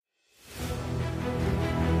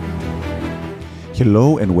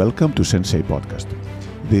Hello and welcome to Sensei Podcast.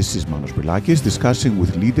 This is Manos Brilakis discussing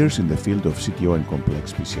with leaders in the field of CTO and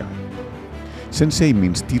complex PCI. Sensei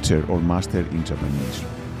means teacher or master in Japanese.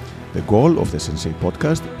 The goal of the Sensei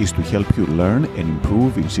Podcast is to help you learn and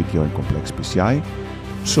improve in CTO and complex PCI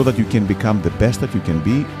so that you can become the best that you can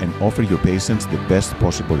be and offer your patients the best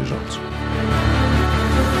possible results.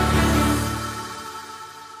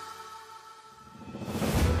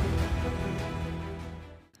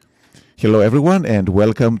 Hello everyone and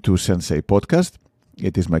welcome to Sensei Podcast.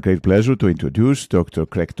 It is my great pleasure to introduce Dr.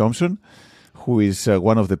 Craig Thompson, who is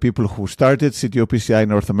one of the people who started CTO PCI in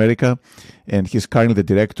North America, and he's currently the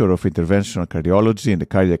Director of Interventional Cardiology in the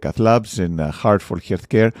Cardiac Cath Labs in Hartford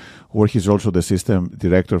Healthcare, where he's also the System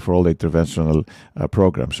Director for all the interventional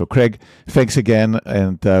programs. So Craig, thanks again,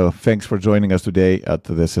 and thanks for joining us today at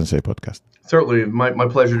the Sensei Podcast. Certainly, my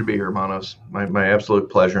pleasure to be here, Manos. My absolute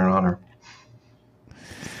pleasure and honor.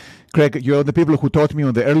 Craig, you're the people who taught me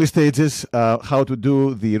on the early stages how to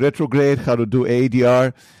do the retrograde, how to do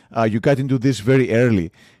ADR. You got into this very early.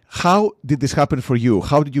 How did this happen for you?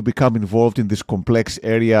 How did you become involved in this complex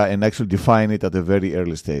area and actually define it at the very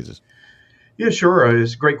early stages? Yeah, sure.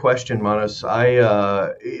 It's a great question, Manos. I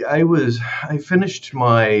finished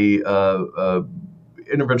my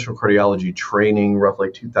interventional cardiology training roughly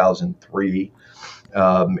 2003.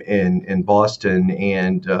 In Boston,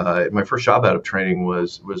 and my first job out of training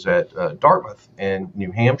was at Dartmouth in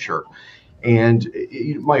New Hampshire. And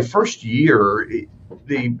my first year,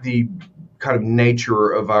 the kind of nature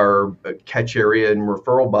of our catch area and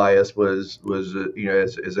referral bias was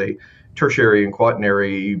as a tertiary and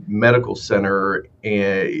quaternary medical center,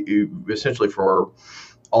 and essentially for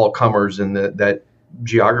all comers in that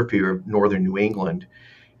geography of northern New England.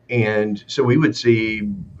 And so we would see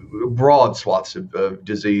broad swaths of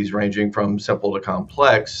disease ranging from simple to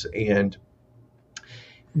complex. And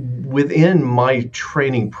within my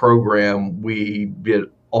training program, we did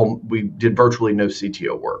virtually no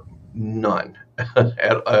CTO work, none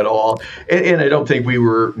at all. And I don't think we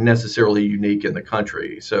were necessarily unique in the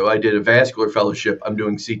country. So I did a vascular fellowship. I'm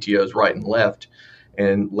doing CTOs right and left,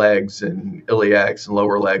 and legs and iliacs and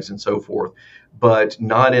lower legs and so forth, but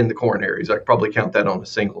not in the coronaries. I could probably count that on a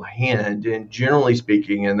single hand. And generally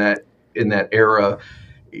speaking, in that era,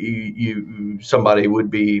 somebody would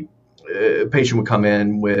be, a patient would come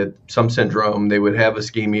in with some syndrome. They would have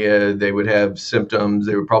ischemia. They would have symptoms.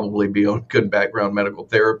 They would probably be on good background medical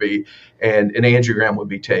therapy, and an angiogram would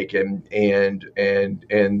be taken. And the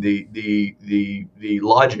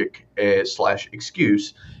logic slash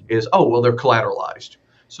excuse is, oh, well, they're collateralized.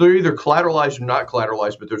 So they're either collateralized or not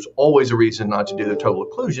collateralized, but there's always a reason not to do the total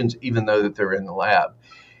occlusions, even though that they're in the lab.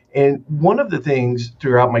 And one of the things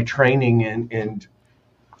throughout my training and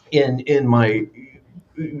in my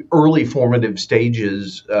early formative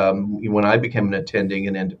stages, when I became an attending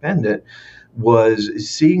and independent, was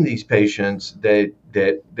seeing these patients that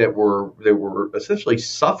were essentially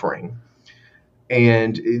suffering.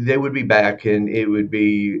 And they would be back, and it would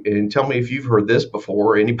be, and tell me if you've heard this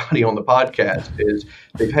before, anybody on the podcast, is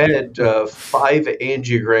they've had 5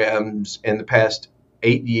 angiograms in the past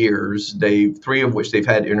 8 years, 3 of which they've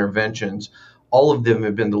had interventions. All of them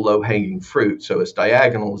have been the low-hanging fruit. So it's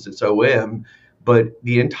diagonals, it's OM, but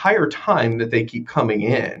the entire time that they keep coming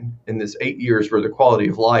in this 8 years where their quality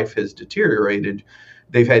of life has deteriorated,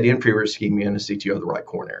 they've had inferior ischemia and a CTO of the right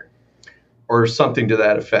coronary, or something to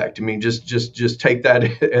that effect. I mean, just take that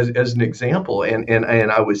as an example. And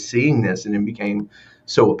I was seeing this, and it became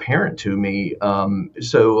so apparent to me.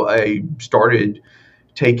 So I started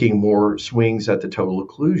taking more swings at the total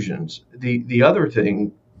occlusions. The other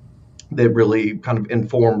thing that really kind of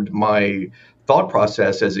informed my thought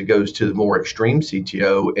process as it goes to the more extreme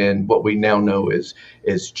CTO and what we now know as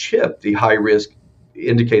CHIP, the high risk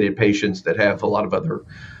indicated patients that have a lot of other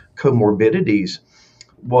comorbidities,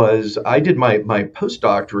 was I did my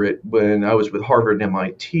postdoctorate when I was with Harvard and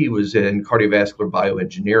MIT, was in cardiovascular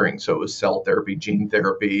bioengineering. So it was cell therapy, gene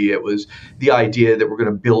therapy. It was the idea that we're going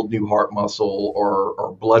to build new heart muscle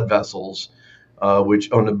or blood vessels,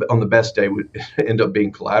 which on the best day would end up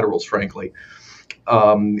being collaterals, frankly,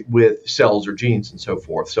 with cells or genes and so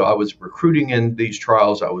forth. So I was recruiting in these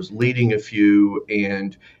trials. I was leading a few,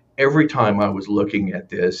 and every time I was looking at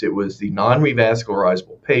this, it was the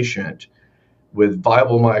non-revascularizable patient with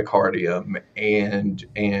viable myocardium, and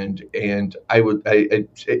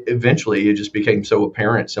eventually it just became so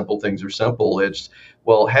apparent. Simple things are simple. It's,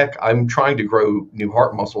 well, heck, I'm trying to grow new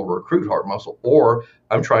heart muscle, recruit heart muscle, or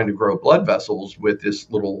I'm trying to grow blood vessels with this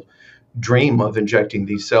little dream of injecting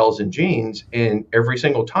these cells and genes, and every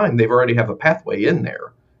single time they've already have a pathway in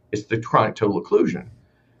there. It's the chronic total occlusion.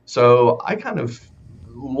 So I kind of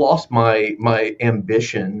lost my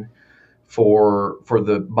ambition for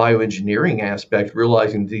the bioengineering aspect,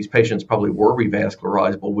 realizing these patients probably were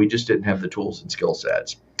revascularizable. We just didn't have the tools and skill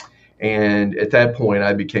sets. And at that point,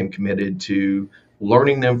 I became committed to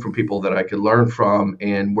learning them from people that I could learn from,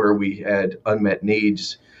 and where we had unmet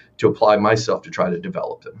needs, to apply myself to try to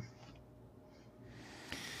develop them.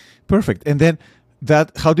 Perfect. And then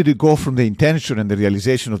how did it go from the intention and the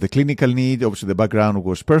realization of the clinical need? Obviously, the background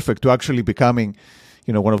was perfect, to actually becoming,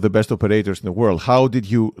 one of the best operators in the world. How did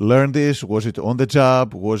you learn this? Was it on the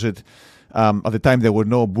job? Was it at the time there were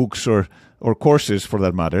no books or courses for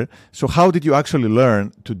that matter? So how did you actually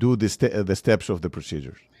learn to do the steps of the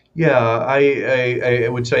procedures? Yeah, I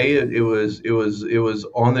would say it was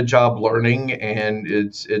on the job learning, and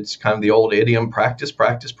it's kind of the old idiom: practice,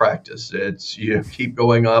 practice, practice. It's, keep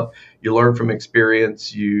going up. You learn from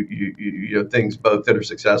experience. You things both that are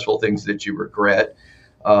successful, things that you regret,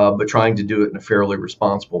 but trying to do it in a fairly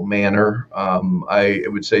responsible manner. I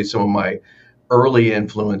would say some of my early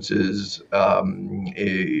influences,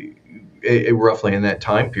 roughly in that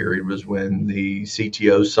time period, was when the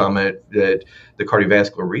CTO summit that the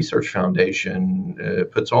Cardiovascular Research Foundation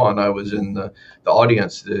puts on. I was in the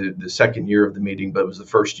audience the second year of the meeting, but it was the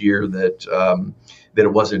first year that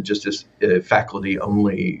it wasn't just this faculty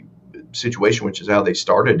only situation, which is how they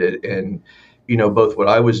started it. And both what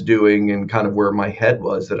I was doing and kind of where my head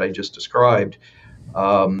was that I just described,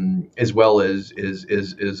 as well as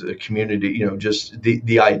a community, just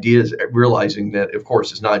the ideas, realizing that, of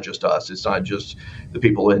course, it's not just us. It's not just the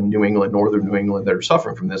people in New England, northern New England, that are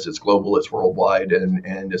suffering from this. It's global, it's worldwide,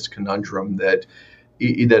 and this conundrum that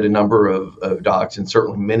a number of docs, and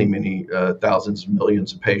certainly many thousands,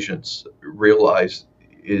 millions of patients, realize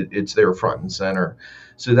it's there front and center.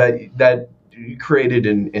 So that created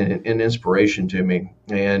an inspiration to me.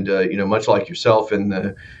 And much like yourself,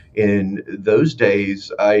 in those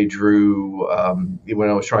days, I drew, when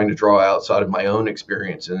I was trying to draw outside of my own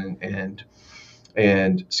experience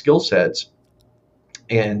and skill sets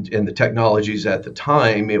and the technologies at the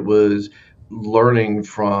time, it was learning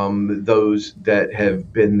from those that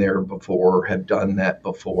have been there before, have done that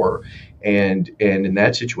before. And in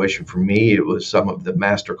that situation, for me, it was some of the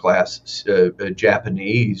masterclass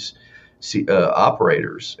Japanese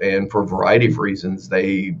operators. And for a variety of reasons,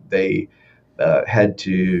 they had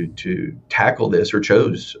to tackle this, or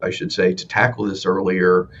chose, I should say, to tackle this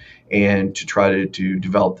earlier, and to try to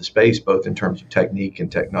develop the space, both in terms of technique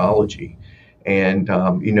and technology. And,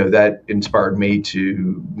 that inspired me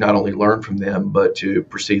to not only learn from them, but to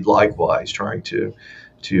proceed likewise, trying to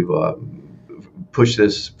push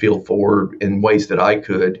this field forward in ways that I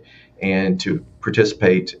could, and to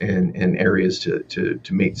participate in areas to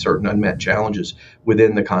meet certain unmet challenges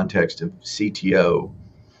within the context of CTO.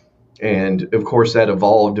 And of course, that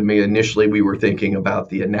evolved to me. Initially, we were thinking about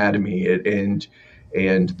the anatomy, and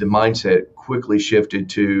the mindset quickly shifted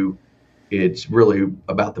to, it's really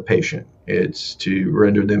about the patient. It's to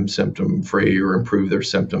render them symptom free, or improve their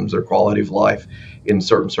symptoms, their quality of life, in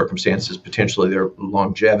certain circumstances, potentially their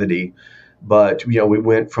longevity. But we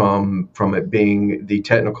went from it being the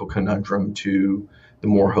technical conundrum to the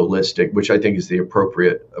more holistic, which I think is the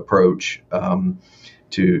appropriate approach,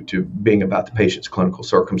 to being about the patient's clinical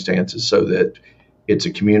circumstances, so that it's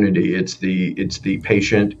a community. It's the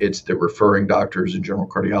patient, it's the referring doctors and general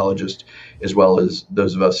cardiologists, as well as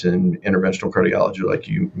those of us in interventional cardiology, like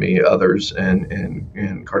you, me, others, and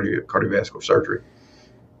cardiovascular surgery.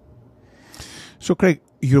 So, Craig,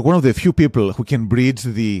 you're one of the few people who can bridge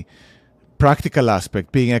the practical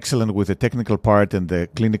aspect, being excellent with the technical part and the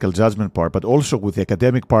clinical judgment part, but also with the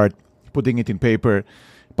academic part, putting it in paper,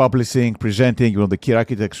 publishing, presenting. You're the key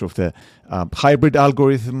architects of the hybrid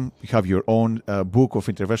algorithm. You have your own book of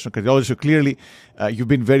interventional cardiology. So clearly, you've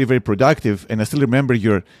been very, very productive. And I still remember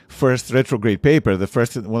your first retrograde paper, one of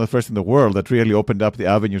the first in the world, that really opened up the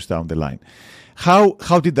avenues down the line.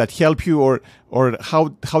 How did that help you, or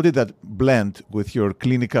how did that blend with your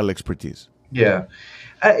clinical expertise? Yeah.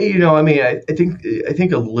 I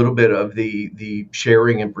think a little bit of the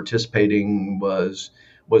sharing and participating was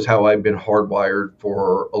how I've been hardwired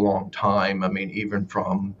for a long time. I mean, even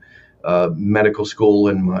from medical school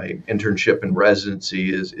and my internship and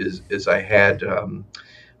residency, is I had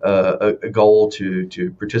a goal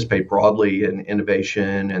to participate broadly in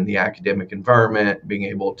innovation and the academic environment, being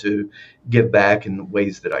able to give back in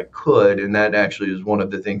ways that I could. And that actually is one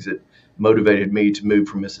of the things that motivated me to move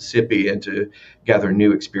from Mississippi and to gather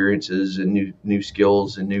new experiences and new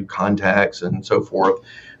skills and new contacts and so forth.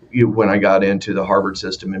 When I got into the Harvard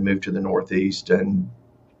system and moved to the Northeast, and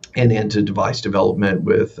and into device development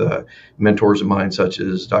with mentors of mine such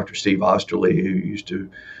as Dr. Steve Osterly, who used to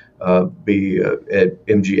be at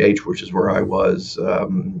MGH, which is where I was,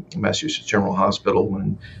 Massachusetts General Hospital,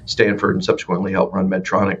 and Stanford, and subsequently helped run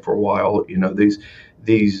Medtronic for a while.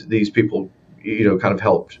 These people, kind of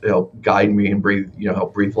help guide me and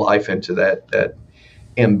help breathe life into that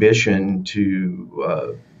ambition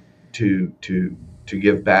to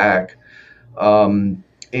give back.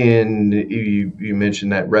 And you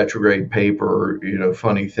mentioned that retrograde paper.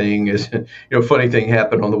 Funny thing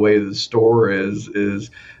happened on the way to the store.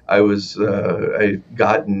 Is I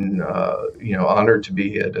gotten honored to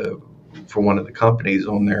be for one of the companies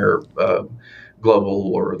on their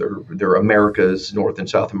global or their Americas, North and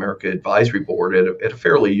South America advisory board at a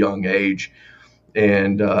fairly young age,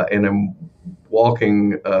 and I'm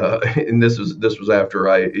walking, and this was after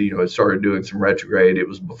I started doing some retrograde. It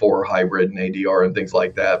was before hybrid and ADR and things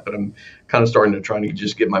like that, but I'm kind of starting to try to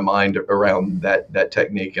just get my mind around that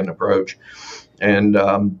technique and approach, and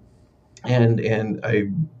I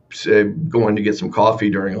going to get some coffee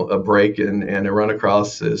during a break, and I run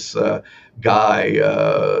across this guy,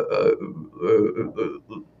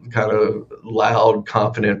 kind of loud,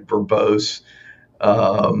 confident, verbose,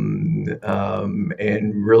 and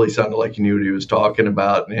really sounded like he knew what he was talking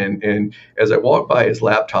about. And as I walked by his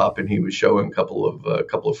laptop, and he was showing a couple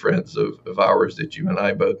of friends of ours that you and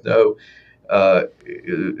I both know, a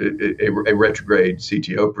retrograde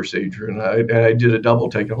CTO procedure, and I did a double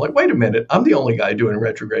take. I'm like, wait a minute, I'm the only guy doing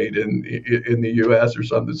retrograde in the U.S. or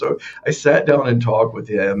something. So I sat down and talked with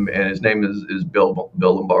him, and his name is Bill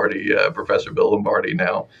Lombardi, Professor Bill Lombardi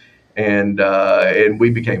now. And we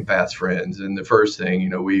became fast friends. And the first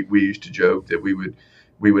thing, we used to joke that we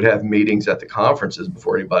would have meetings at the conferences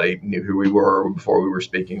before anybody knew who we were, before we were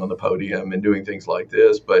speaking on the podium and doing things like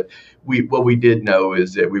this. But what we did know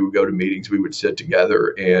is that we would go to meetings, we would sit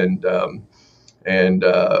together and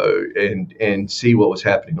see what was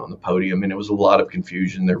happening on the podium. And it was a lot of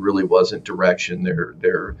confusion. There really wasn't direction there.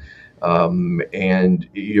 And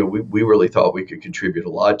we really thought we could contribute a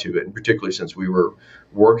lot to it, and particularly since we were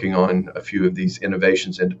working on a few of these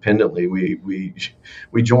innovations independently, we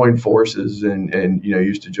joined forces and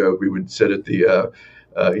used to joke we would sit at the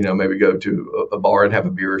maybe go to a bar and have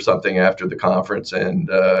a beer or something after the conference, and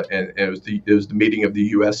it was the meeting of the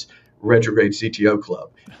U.S. Retrograde CTO Club.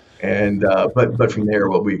 And but from there,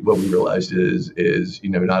 what we realized is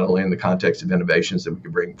not only in the context of innovations that we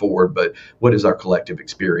could bring forward, but what is our collective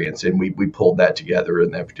experience, and we pulled that together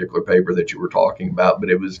in that particular paper that you were talking about.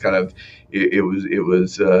 But it was kind of it was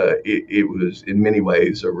in many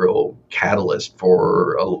ways a real catalyst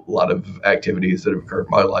for a lot of activities that have occurred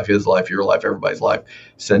in my life, his life, your life, everybody's life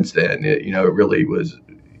since then. It really was.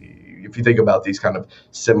 If you think about these kind of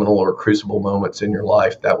seminal or crucible moments in your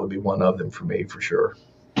life, that would be one of them for me, for sure.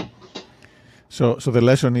 So the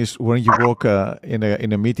lesson is, when you walk in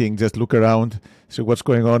a meeting, just look around, see what's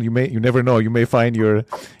going on. You never know. You may find your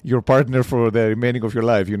partner for the remaining of your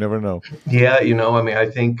life. You never know. Yeah, I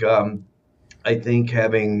think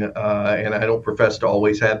having and I don't profess to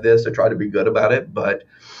always have this. I try to be good about it, but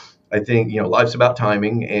I think life's about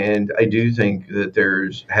timing, and I do think that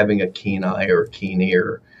there's having a keen eye or a keen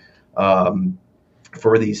ear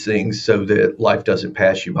for these things, so that life doesn't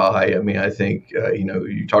pass you by. I mean, I think we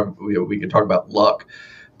can talk about luck,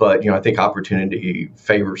 but I think opportunity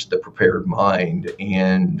favors the prepared mind,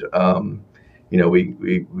 and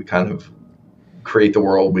we kind of create the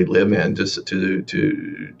world we live in just to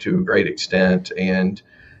a great extent. And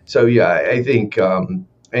so I think and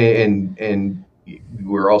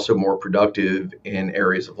we're also more productive in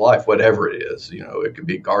areas of life, whatever it is. It could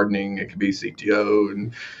be gardening, it could be CTO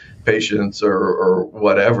and patients or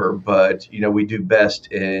whatever, but we do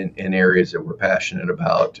best in areas that we're passionate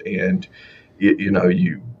about. And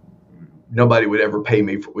nobody would ever pay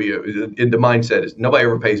me for, the mindset is nobody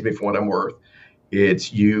ever pays me for what I'm worth.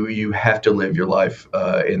 It's you have to live your life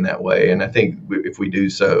in that way. And I think if we do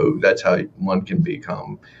so, that's how one can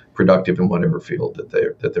become productive in whatever field that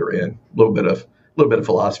they're in. A little bit of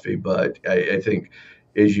philosophy, but I think,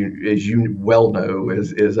 as you well know,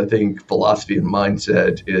 is I think philosophy and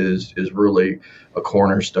mindset is really a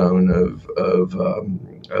cornerstone of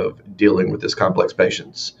dealing with these complex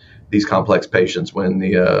patients when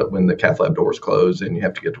the cath lab doors close and you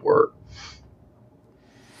have to get to work.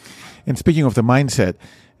 And speaking of the mindset,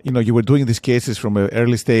 you were doing these cases from an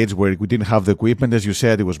early stage where we didn't have the equipment, as you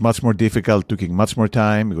said. It was much more difficult, took much more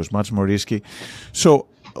time, it was much more risky. So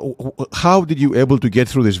how did you able to get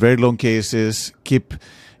through these very long cases, keep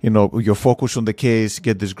your focus on the case,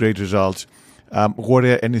 get these great results? Were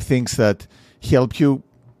there any things that helped you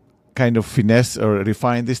kind of finesse or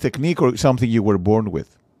refine this technique, or something you were born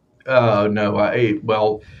with? No,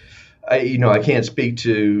 I can't speak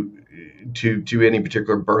to any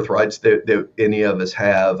particular birthrights that any of us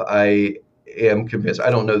have. I am convinced. I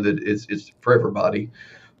don't know that it's for everybody,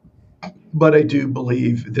 but I do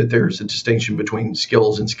believe that there's a distinction between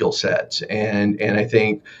skills and skill sets, and I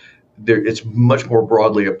think it's much more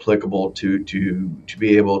broadly applicable to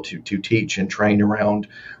be able to teach and train around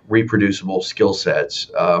reproducible skill sets.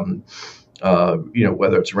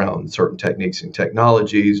 Whether it's around certain techniques and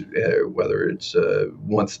technologies, whether it's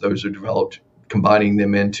once those are developed, combining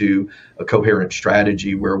them into a coherent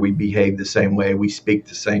strategy where we behave the same way, we speak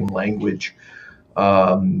the same language,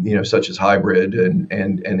 such as hybrid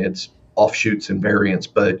and its offshoots and variants.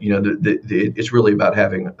 But it's really about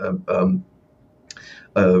having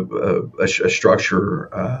a structure,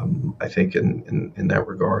 I think, in that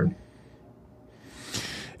regard.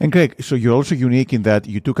 And Greg, so you're also unique in that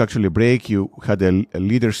you took actually a break. You had a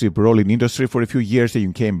leadership role in industry for a few years, and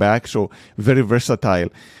you came back. So very versatile.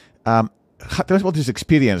 Tell us about this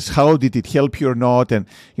experience. How did it help you or not? And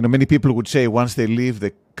many people would say once they leave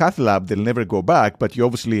the cath lab, they'll never go back. But you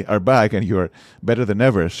obviously are back, and you're better than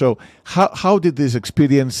ever. So how did this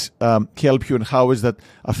experience help you, and how is that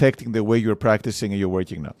affecting the way you're practicing and you're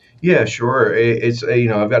working now? Yeah, sure. It's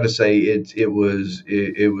I've got to say it was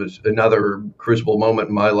another crucible moment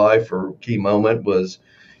in my life, or key moment was.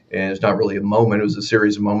 And it's not really a moment; it was a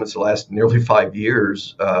series of moments that lasted nearly 5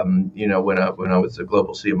 years. When I was the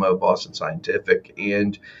global CMO of Boston Scientific,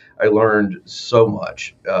 and I learned so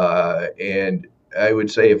much. And I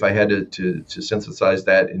would say, if I had to synthesize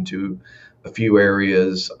that into a few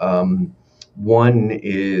areas, one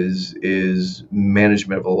is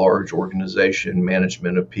management of a large organization,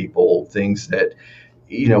 management of people, things that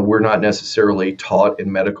we're not necessarily taught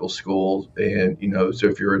in medical school. And, so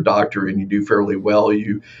if you're a doctor and you do fairly well,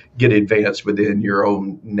 you get advanced within your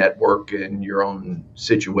own network and your own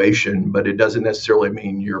situation, but it doesn't necessarily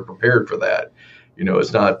mean you're prepared for that.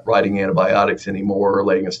 It's not writing antibiotics anymore or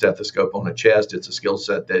laying a stethoscope on a chest. It's a skill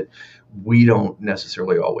set that we don't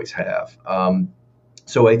necessarily always have.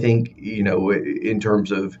 So I think, in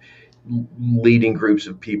terms of leading groups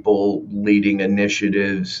of people, leading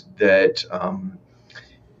initiatives, that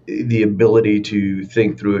the ability to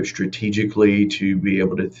think through it strategically, to be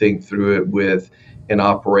able to think through it with an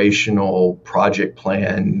operational project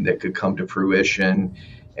plan that could come to fruition,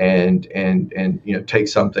 and take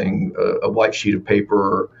something, a white sheet of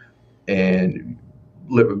paper, and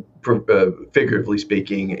figuratively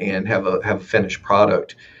speaking, and have a finished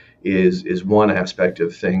product is one aspect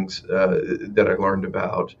of things that I learned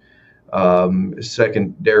about.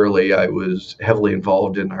 Secondarily, I was heavily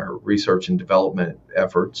involved in our research and development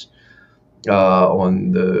efforts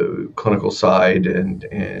on the clinical side, and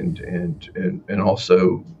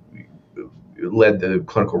also led the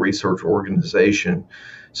clinical research organization.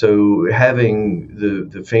 So having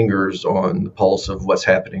the fingers on the pulse of what's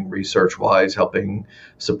happening research-wise, helping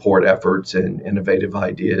support efforts and innovative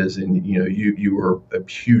ideas, and you were a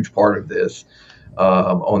huge part of this.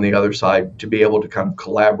 On the other side, to be able to kind of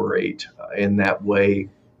collaborate in that way,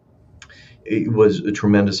 it was a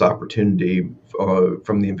tremendous opportunity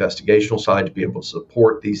from the investigational side to be able to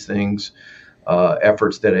support these things,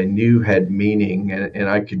 efforts that I knew had meaning, and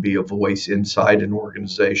I could be a voice inside an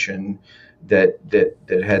organization that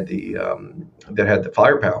had the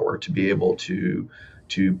firepower to be able to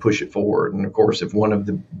push it forward. And of course, if one of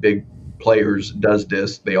the big players does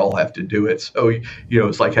this, they all have to do it. So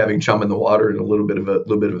it's like having chum in the water and a little bit of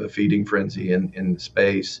a feeding frenzy in the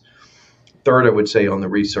space. Third, I would say on the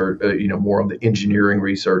research, more on the engineering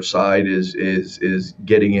research side is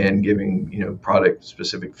getting in, giving product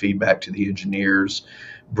specific feedback to the engineers,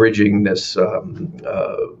 bridging this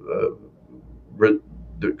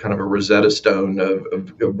kind of a Rosetta Stone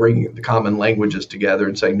of bringing the common languages together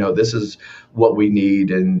and saying, no, this is what we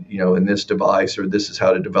need, and in this device, or this is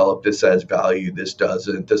how to develop. This adds value. This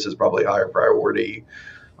doesn't. This is probably higher priority.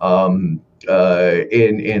 In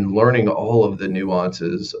learning all of the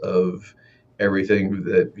nuances of everything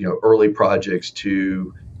that early projects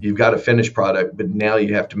to you've got a finished product, but now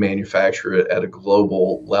you have to manufacture it at a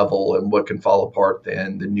global level, and what can fall apart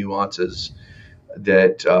then, the nuances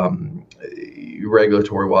that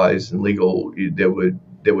regulatory wise and legal that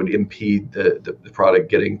would impede the product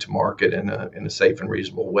getting to market in a safe and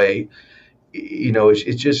reasonable way.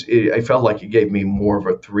 I felt like it gave me more of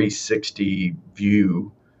a 360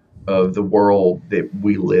 view of the world that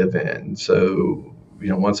we live in. So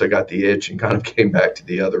once I got the itch and kind of came back to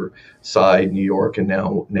the other side, New York, and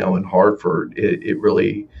now in Hartford, it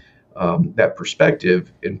really that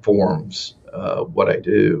perspective informs what I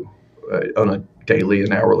do on a daily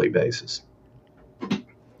and hourly basis.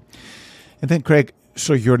 And then, Craig,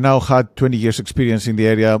 So you're now had 20 years experience in the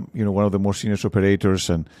area, one of the more senior operators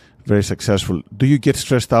and very successful. Do you get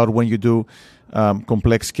stressed out when you do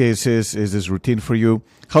complex cases? Is this routine for you?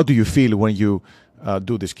 How do you feel when you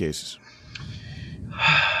do these cases?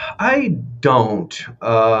 I don't.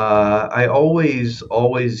 I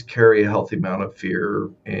always carry a healthy amount of fear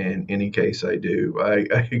in any case I do.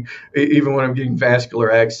 Even when I'm getting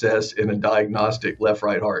vascular access in a diagnostic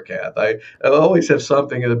left-right heart cath, I always have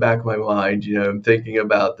something in the back of my mind. I'm thinking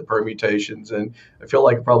about the permutations, and I feel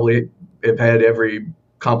like I probably have had every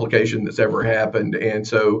complication that's ever happened, and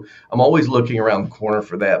so I'm always looking around the corner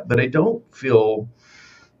for that. But I don't feel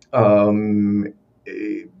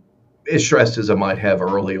as stressed as I might have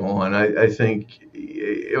early on. I think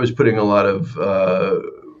it was putting a lot of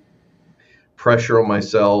pressure on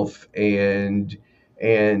myself, and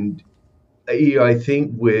I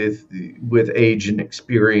think with age and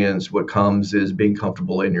experience, what comes is being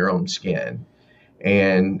comfortable in your own skin.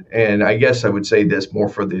 And I guess I would say this more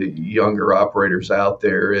for the younger operators out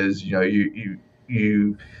there is,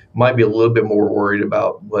 you might be a little bit more worried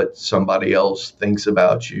about what somebody else thinks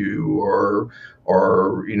about you, or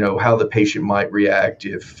how the patient might react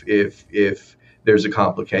if there's a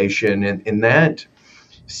complication, and that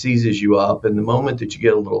seizes you up. And the moment that you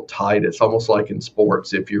get a little tight, it's almost like in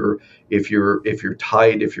sports. If you're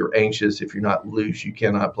tight, if you're anxious, if you're not loose, you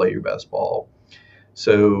cannot play your best ball.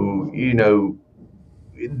 So,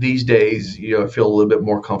 these days, I feel a little bit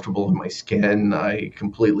more comfortable in my skin. I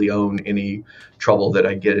completely own any trouble that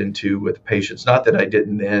I get into with patients. Not that I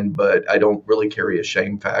didn't then, but I don't really carry a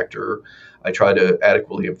shame factor. I try to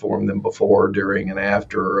adequately inform them before, during, and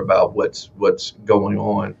after about what's going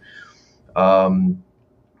on.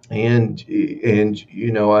 And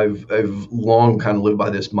I've long kind of lived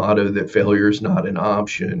by this motto that failure is not an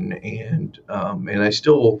option, and I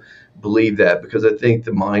still believe that, because I think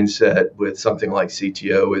the mindset with something like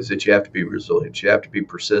CTO is that you have to be resilient, you have to be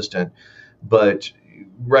persistent, but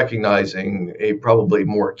recognizing probably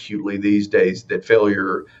more acutely these days that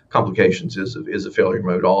failure complications is a failure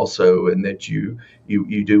mode also, and that you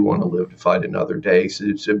do want to live to fight another day.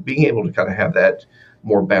 So being able to kind of have that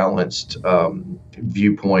more balanced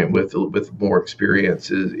viewpoint with more experience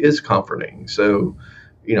is comforting. So,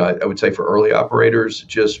 I would say for early operators,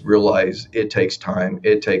 just realize it takes time,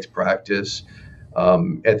 it takes practice.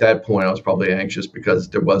 At that point, I was probably anxious because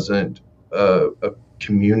there wasn't a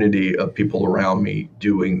community of people around me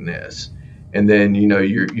doing this. And then,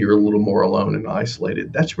 you're a little more alone and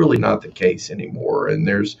isolated. That's really not the case anymore. And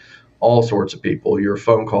there's all sorts of people. You're a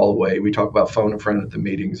phone call away. We talk about phone a friend at the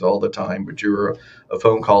meetings all the time, but you're a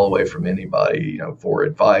phone call away from anybody, for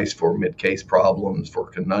advice, for mid-case problems, for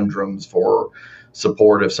conundrums, for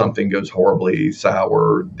support if something goes horribly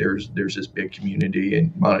sour. There's this big community,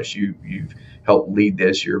 and Manish, you've helped lead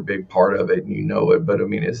this. You're a big part of it, and you know it. But I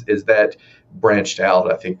mean, as that branched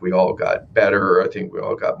out, I think we all got better. I think we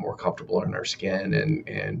all got more comfortable in our skin,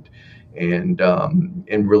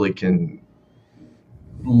 and really can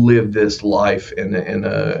live this life in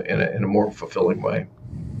a more fulfilling way.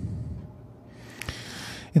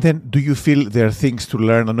 And then, do you feel there are things to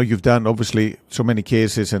learn? I know you've done, obviously, so many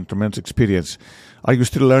cases and tremendous experience. Are you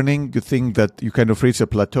still learning? Do you think that you kind of reach a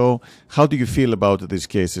plateau? How do you feel about these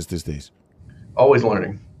cases these days? Always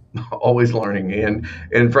learning. Always learning.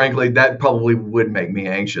 And frankly, that probably would make me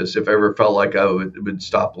anxious if I ever felt like I would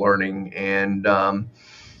stop learning. And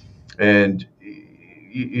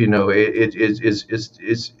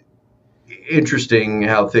it's interesting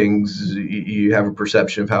how things, you have a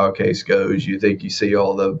perception of how a case goes. You think you see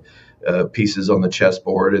all the pieces on the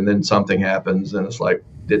chessboard, and then something happens, and it's like,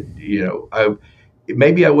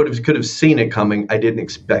 maybe I could have seen it coming. I didn't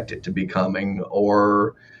expect it to be coming,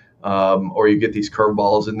 or you get these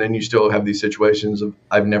curveballs, and then you still have these situations of,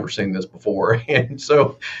 I've never seen this before. And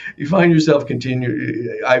so you find yourself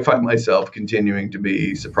I find myself continuing to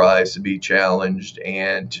be surprised, to be challenged,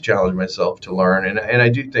 and to challenge myself to learn. And I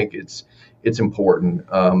do think it's important,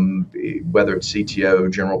 whether it's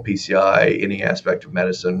CTO, general PCI, any aspect of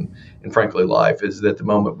medicine, and frankly life, is that the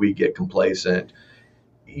moment we get complacent,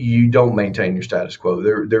 you don't maintain your status quo.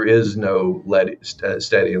 There is no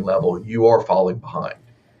steady and level. You are falling behind.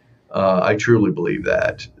 I truly believe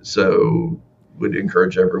that. So would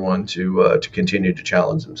encourage everyone to continue to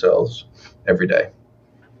challenge themselves every day.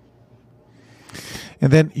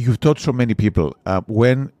 And then you've taught so many people.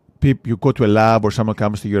 When you go to a lab or someone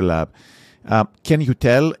comes to your lab, can you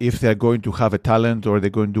tell if they're going to have a talent or they're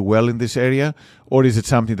going to do well in this area? Or is it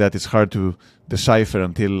something that is hard to decipher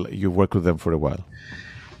until you work with them for a while?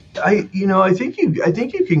 I think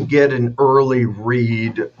you can get an early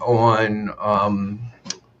read on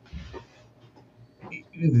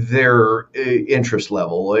their interest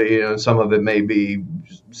level. Some of it may be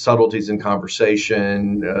subtleties in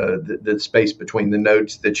conversation, the space between the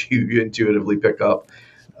notes that you intuitively pick up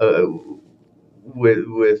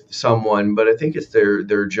with someone. But I think it's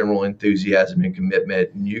their general enthusiasm and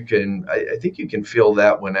commitment, and I think you can feel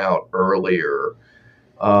that one out earlier.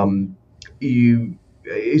 You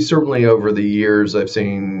Certainly over the years, I've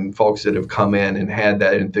seen folks that have come in and had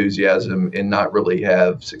that enthusiasm and not really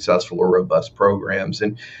have successful or robust programs.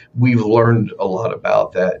 And we've learned a lot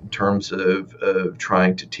about that in terms of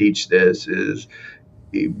trying to teach this. Is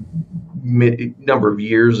a number of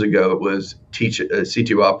years ago, it was teach a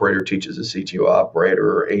CTO operator teaches a CTO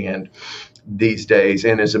operator, and these days,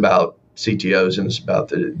 and it's about CTOs and it's about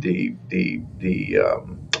the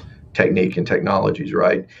technique and technologies,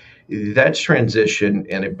 right? That's transition,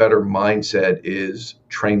 and a better mindset is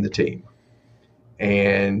train the team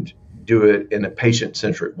and do it in a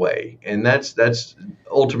patient-centric way. And that's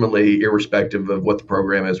ultimately irrespective of what the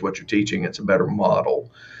program is, what you're teaching. It's a better model.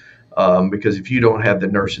 Because if you don't have the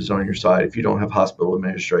nurses on your side, if you don't have hospital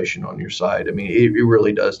administration on your side, I mean, it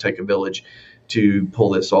really does take a village to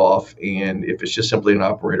pull this off. And if it's just simply an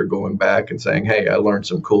operator going back and saying, hey, I learned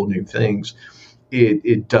some cool new things,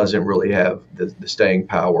 it doesn't really have the staying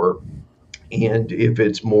power. And if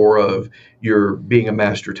it's more of you're being a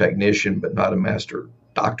master technician, but not a master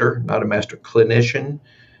doctor, not a master clinician,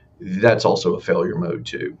 that's also a failure mode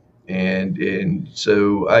too. And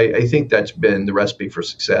so I think that's been the recipe for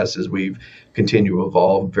success as we've continued to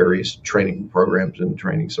evolve various training programs and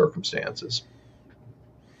training circumstances.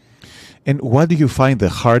 And what do you find the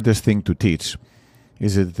hardest thing to teach?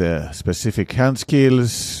 Is it the specific hand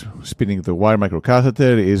skills, spinning the wire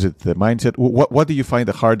microcatheter? Is it the mindset? What do you find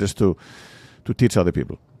the hardest to teach other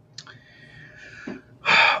people?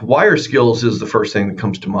 Wire skills is the first thing that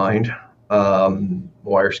comes to mind.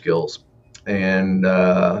 Wire skills. And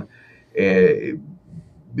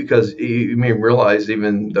because you may realize,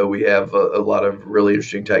 even though we have a lot of really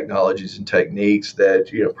interesting technologies and techniques that,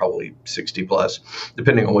 probably 60 plus,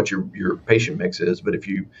 depending on what your patient mix is. But if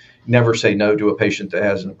you never say no to a patient that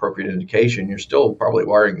has an appropriate indication, you're still probably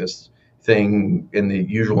wiring this thing in the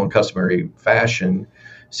usual and customary fashion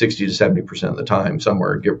 60 to 70% of the time,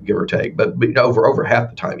 somewhere give or take, but over half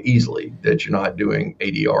the time easily, that you're not doing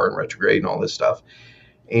ADR and retrograde and all this stuff.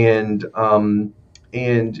 And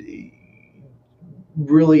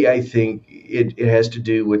really, I think it has to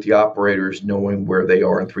do with the operators knowing where they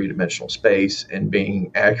are in three-dimensional space and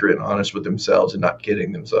being accurate and honest with themselves and not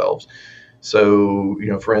kidding themselves. So,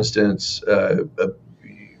 for instance, the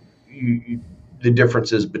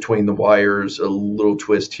differences between the wires, a little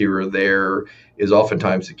twist here or there, is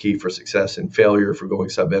oftentimes the key for success and failure for going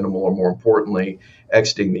subintimal, or more importantly,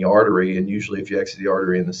 exiting the artery. And usually if you exit the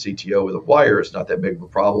artery in the CTO with a wire, it's not that big of a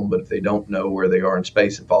problem. But if they don't know where they are in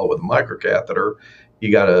space and follow with a microcatheter,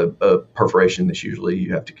 you got a perforation that's usually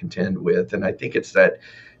you have to contend with. And I think it's that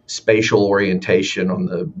spatial orientation on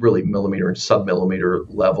the really millimeter and submillimeter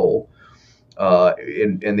level,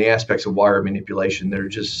 and the aspects of wire manipulation that are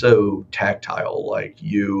just so tactile, like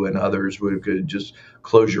you and others could just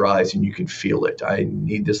close your eyes and you can feel it. I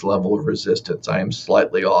need this level of resistance. I am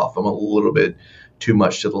slightly off. I'm a little bit too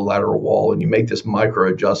much to the lateral wall. And you make this micro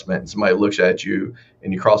adjustment and somebody looks at you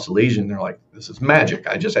and you cross the lesion. They're like, this is magic.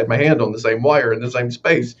 I just had my hand on the same wire in the same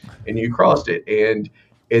space and you crossed it. And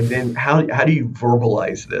then how do you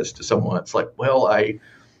verbalize this to someone? It's like, well, I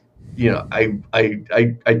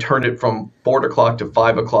turned it from 4 o'clock to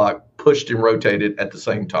 5 o'clock, pushed and rotated at the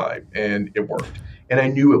same time, and it worked. And I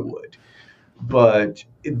knew it would. But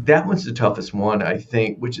that one's the toughest one, I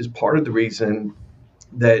think, which is part of the reason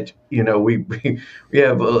that, we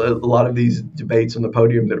have a lot of these debates on the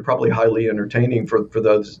podium that are probably highly entertaining for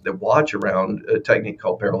those that watch around a technique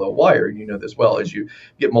called parallel wire. You know this well. As you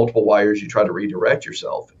get multiple wires, you try to redirect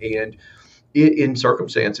yourself. And in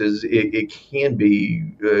circumstances, it can be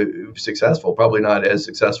successful, probably not as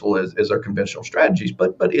successful as our conventional strategies,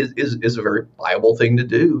 but is a very viable thing to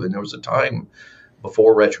do. And there was a time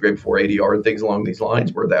before retrograde, before ADR and things along these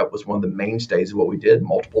lines, where that was one of the mainstays of what we did,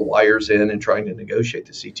 multiple wires in and trying to negotiate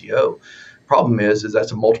the CTO. Problem is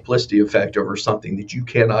that's a multiplicity effect over something that you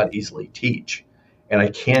cannot easily teach. And I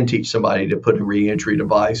can teach somebody to put a re-entry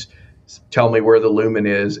device, tell me where the lumen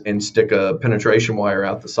is, and stick a penetration wire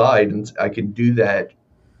out the side. And I can do that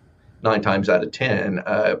 9 times out of 10.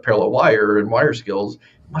 Parallel wire and wire skills,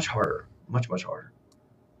 much harder, much harder.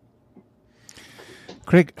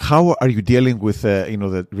 Craig, how are you dealing with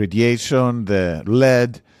the radiation, the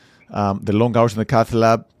lead, the long hours in the cath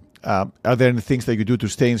lab? Are there any things that you do to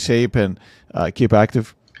stay in shape and keep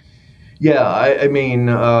active? Yeah, I mean,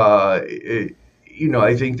 I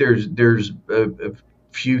think there's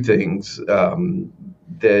few things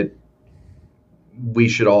that we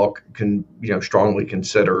should all strongly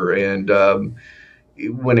consider. And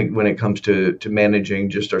when it comes to managing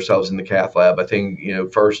just ourselves in the cath lab, I think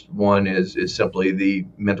first one is simply the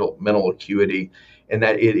mental acuity, and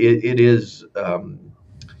that it is.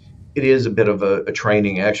 It is a bit of a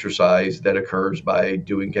training exercise that occurs by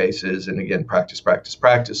doing cases, and again, practice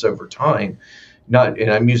over time. Not, and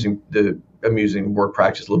I'm using the word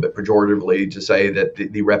practice a little bit pejoratively to say that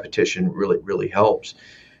the repetition really helps.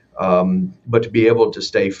 But to be able to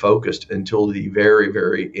stay focused until the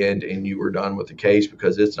very end and you were done with the case,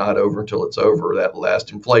 because it's not over until it's over. That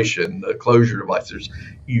last inflation, the closure device,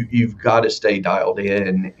 you've got to stay dialed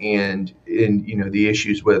in. And the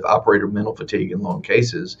issues with operator mental fatigue in long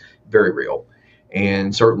cases, very real.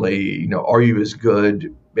 And certainly, are you as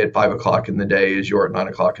good at 5 o'clock in the day as you are at 9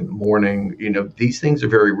 o'clock in the morning? These things are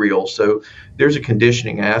very real. So there's a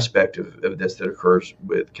conditioning aspect of this that occurs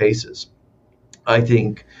with cases. I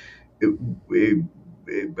think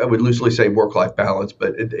I would loosely say work-life balance,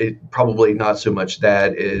 but it probably not so much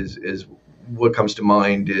that is what comes to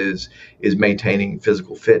mind is maintaining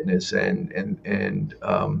physical fitness and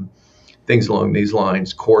things along these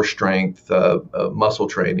lines, core strength, muscle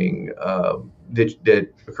training that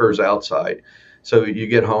occurs outside. So you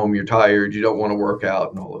get home, you're tired, you don't want to work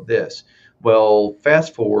out, and all of this. Well,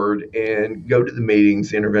 fast forward and go to the meetings,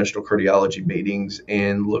 the interventional cardiology meetings,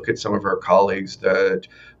 and look at some of our colleagues that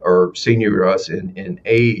are senior to us in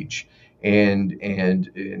age and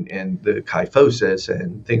the kyphosis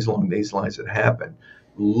and things along these lines that happen.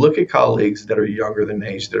 Look at colleagues that are younger than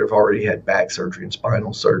age that have already had back surgery and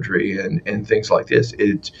spinal surgery and things like this.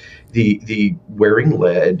 It's the wearing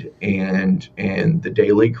lead and the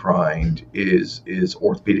daily grind is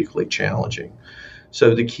orthopedically challenging.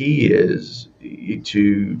 So the key is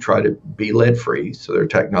to try to be lead free. So there are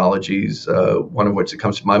technologies, one of which that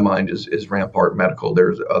comes to my mind is Rampart Medical.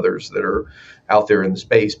 There's others that are out there in the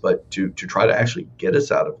space, but to try to actually get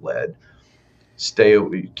us out of lead,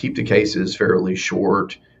 keep the cases fairly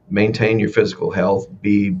short, maintain your physical health,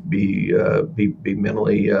 be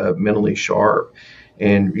mentally sharp,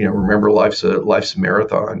 and remember life's a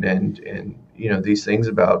marathon, and these things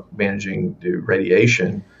about managing the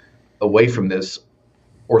radiation away from this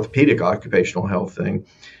orthopedic occupational health thing,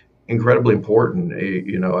 incredibly important.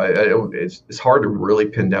 I don't. It's hard to really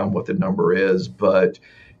pin down what the number is, but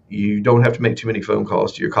you don't have to make too many phone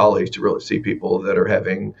calls to your colleagues to really see people that are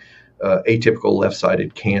having atypical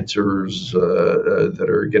left-sided cancers, that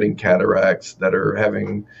are getting cataracts, that are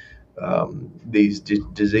having these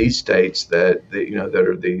disease states that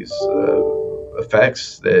are these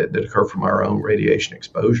effects that occur from our own radiation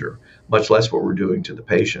exposure, much less what we're doing to the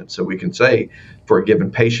patient. So we can say for a given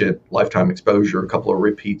patient, lifetime exposure, a couple of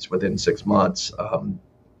repeats within 6 months,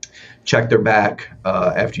 check their back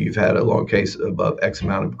after you've had a long case above X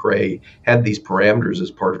amount of gray, have these parameters as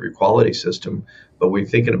part of your quality system. But when you're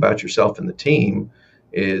thinking about yourself and the team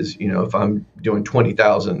is, if I'm doing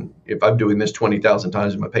 20,000, if I'm doing this 20,000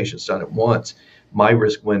 times and my patient's done it once, my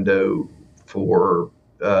risk window for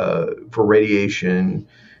radiation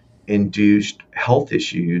induced health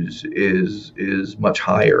issues is much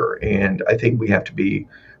higher. And I think we have to be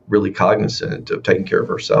really cognizant of taking care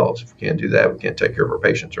of ourselves. If we can't do that, we can't take care of our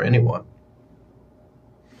patients or anyone.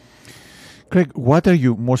 Craig, what are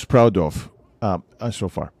you most proud of so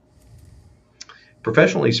far?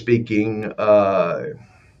 Professionally speaking, I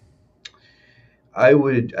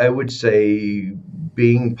would say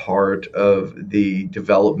being part of the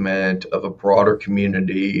development of a broader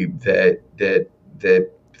community that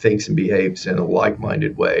thinks and behaves in a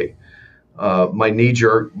like-minded way.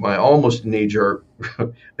 My almost knee-jerk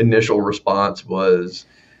initial response was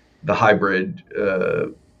the hybrid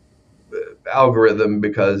algorithm,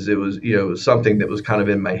 because it was something that was kind of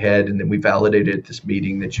in my head, and then we validated at this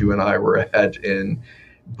meeting that you and I were at,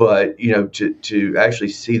 but to actually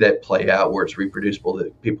see that play out where it's reproducible,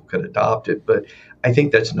 that people could adopt it. But I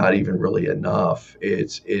think that's not even really enough.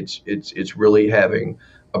 It's really having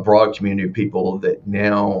a broad community of people that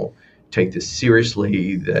now take this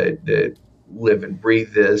seriously, that live and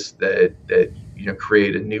breathe this, that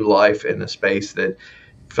create a new life in a space that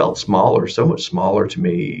felt smaller, so much smaller to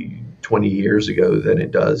me 20 years ago than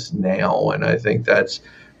it does now. And I think that's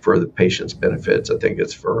for the patient's benefits. I think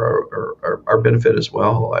it's for our benefit as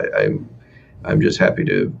well. I'm just happy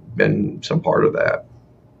to have been some part of that.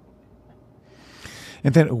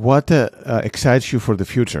 And then what excites you for the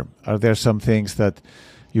future? Are there some things that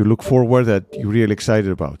you look forward that you're really excited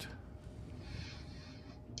about?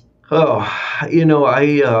 Oh, I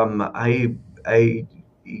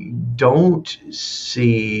don't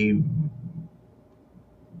see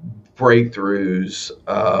breakthroughs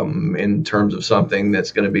in terms of something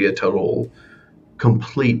that's going to be a total,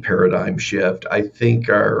 complete paradigm shift. I think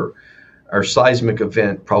our seismic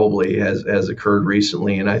event probably has occurred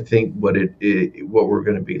recently, and I think what we're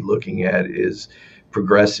going to be looking at is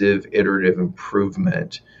progressive, iterative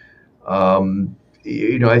improvement.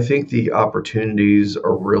 I think the opportunities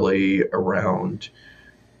are really around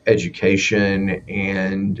education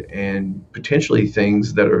and potentially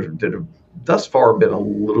things that have thus far been a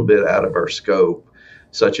little bit out of our scope,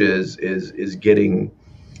 such as is getting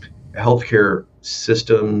healthcare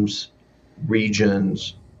systems,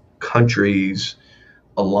 regions, countries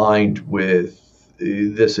aligned with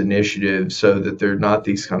this initiative so that there are not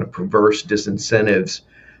these kind of perverse disincentives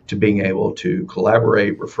to being able to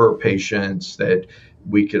collaborate, refer patients, that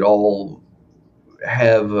we could all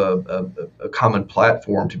have a common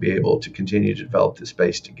platform to be able to continue to develop this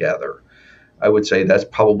space together. I would say that's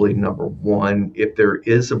probably number one. If there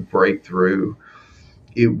is a breakthrough,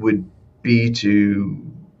 it would be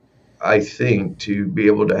I think, to be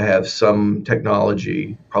able to have some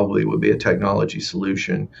technology, probably would be a technology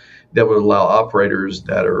solution that would allow operators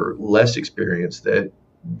that are less experienced, that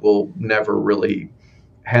will never really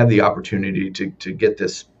have the opportunity to get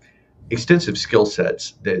this extensive skill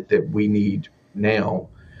sets that we need now,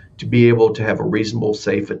 to be able to have a reasonable,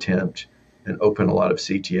 safe attempt and open a lot of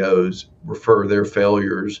CTOs, refer their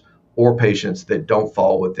failures or patients that don't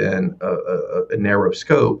fall within a narrow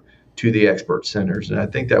scope to the expert centers. And I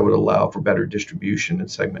think that would allow for better distribution and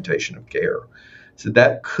segmentation of care. So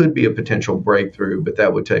that could be a potential breakthrough, but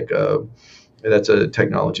that would that's a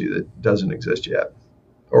technology that doesn't exist yet,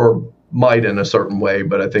 or might in a certain way,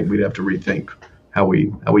 but I think we'd have to rethink how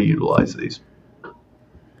we utilize these.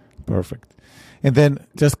 Perfect. And then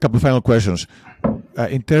just a couple of final questions.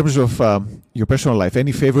 In terms of your personal life,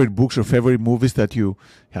 any favorite books or favorite movies that you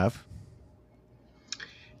have?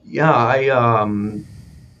 Yeah, I'm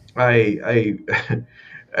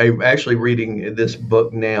actually reading this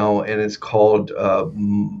book now, and it's called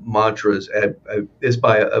Mantras. It's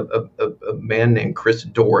by a man named Chris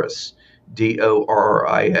Dorris,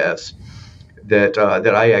 Dorris,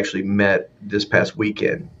 that I actually met this past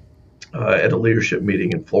weekend at a leadership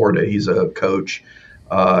meeting in Florida. He's a coach,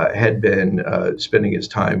 had been spending his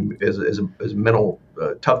time as a mental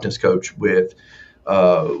toughness coach with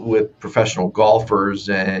professional golfers,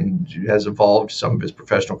 and has evolved some of his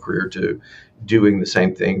professional career to doing the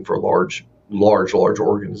same thing for large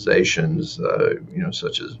organizations,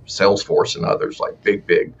 such as Salesforce and others, like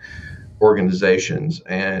big organizations.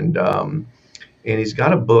 And he's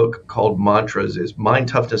got a book called Mantras, is Mind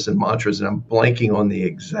Toughness and Mantras, and I'm blanking on the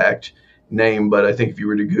exact name, but I think if you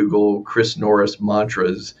were to Google Chris Norris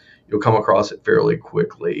Mantras, you'll come across it fairly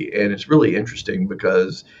quickly. And it's really interesting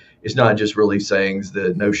because it's not just really sayings.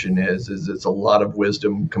 The notion is it's a lot of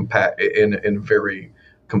wisdom compact in a very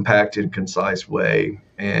compacted, concise way.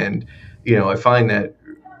 And, I find that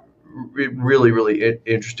really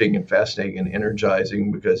interesting and fascinating and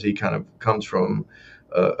energizing, because he kind of comes from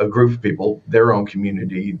a group of people, their own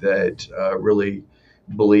community, that really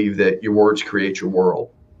believe that your words create your world,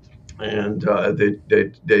 and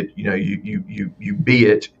that you be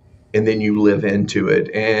it, and then you live into it.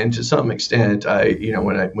 And to some extent,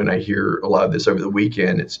 when I hear a lot of this over the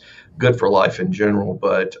weekend, it's good for life in general.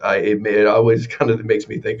 But it always kind of makes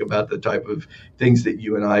me think about the type of things that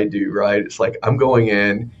you and I do, right? It's like, I'm going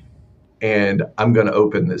in and I'm going to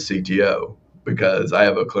open this CTO because I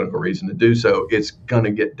have a clinical reason to do so. It's going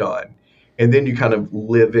to get done. And then you kind of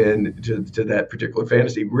live into that particular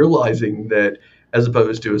fantasy, realizing that as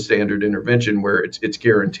opposed to a standard intervention where it's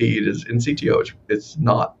guaranteed, as in CTO, it's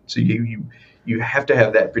not. So you have to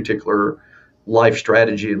have that particular life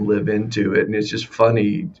strategy and live into it. And it's just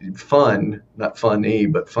fun, not funny,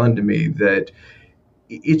 but fun to me, that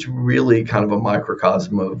it's really kind of a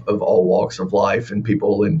microcosm of all walks of life and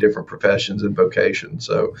people in different professions and vocations.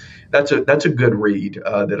 So that's a good read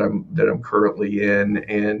that I'm currently in.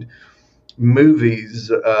 And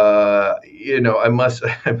movies, I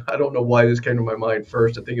don't know why this came to my mind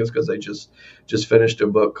first. I think it's because I just finished a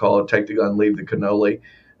book called Take the Gun, Leave the Cannoli.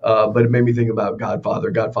 But it made me think about Godfather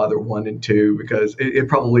 1 and 2, because it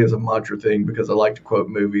probably is a mantra thing, because I like to quote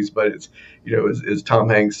movies, but it's, as Tom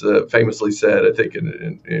Hanks famously said, I think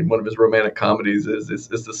in one of his romantic comedies, it's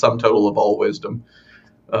the sum total of all wisdom.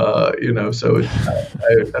 So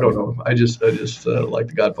I don't know. I just like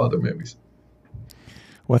the Godfather movies.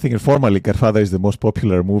 Well, I think informally, Godfather is the most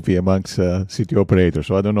popular movie amongst city operators,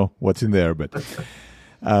 so I don't know what's in there, but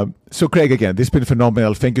So, Craig, again, this has been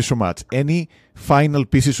phenomenal. Thank you so much. Any final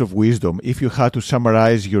pieces of wisdom, if you had to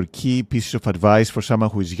summarize your key pieces of advice for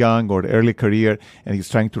someone who is young or early career and is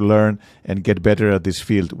trying to learn and get better at this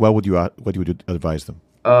field, what would you advise them?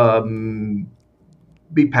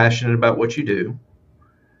 Be passionate about what you do.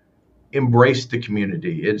 Embrace the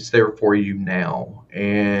community. It's there for you now,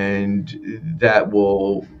 and that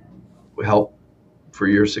will help for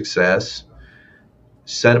your success.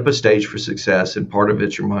 Set up a stage for success, and part of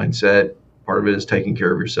it's your mindset. Part of it is taking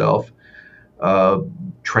care of yourself.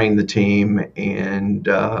 Train the team, and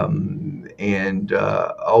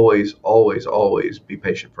always be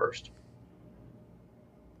patient first.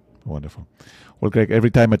 Wonderful. Well, Greg,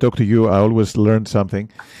 every time I talk to you, I always learn something,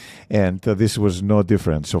 and this was no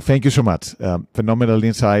different. So thank you so much. Phenomenal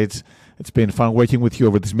insights. It's been fun working with you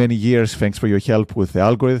over these many years. Thanks for your help with the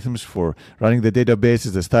algorithms, for running the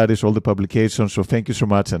databases, the studies, all the publications. So thank you so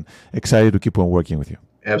much, and excited to keep on working with you.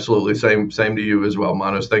 Absolutely. Same to you as well,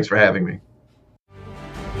 Manos. Thanks for having me.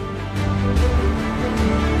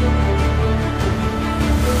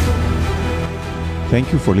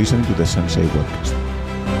 Thank you for listening to the Sensei podcast.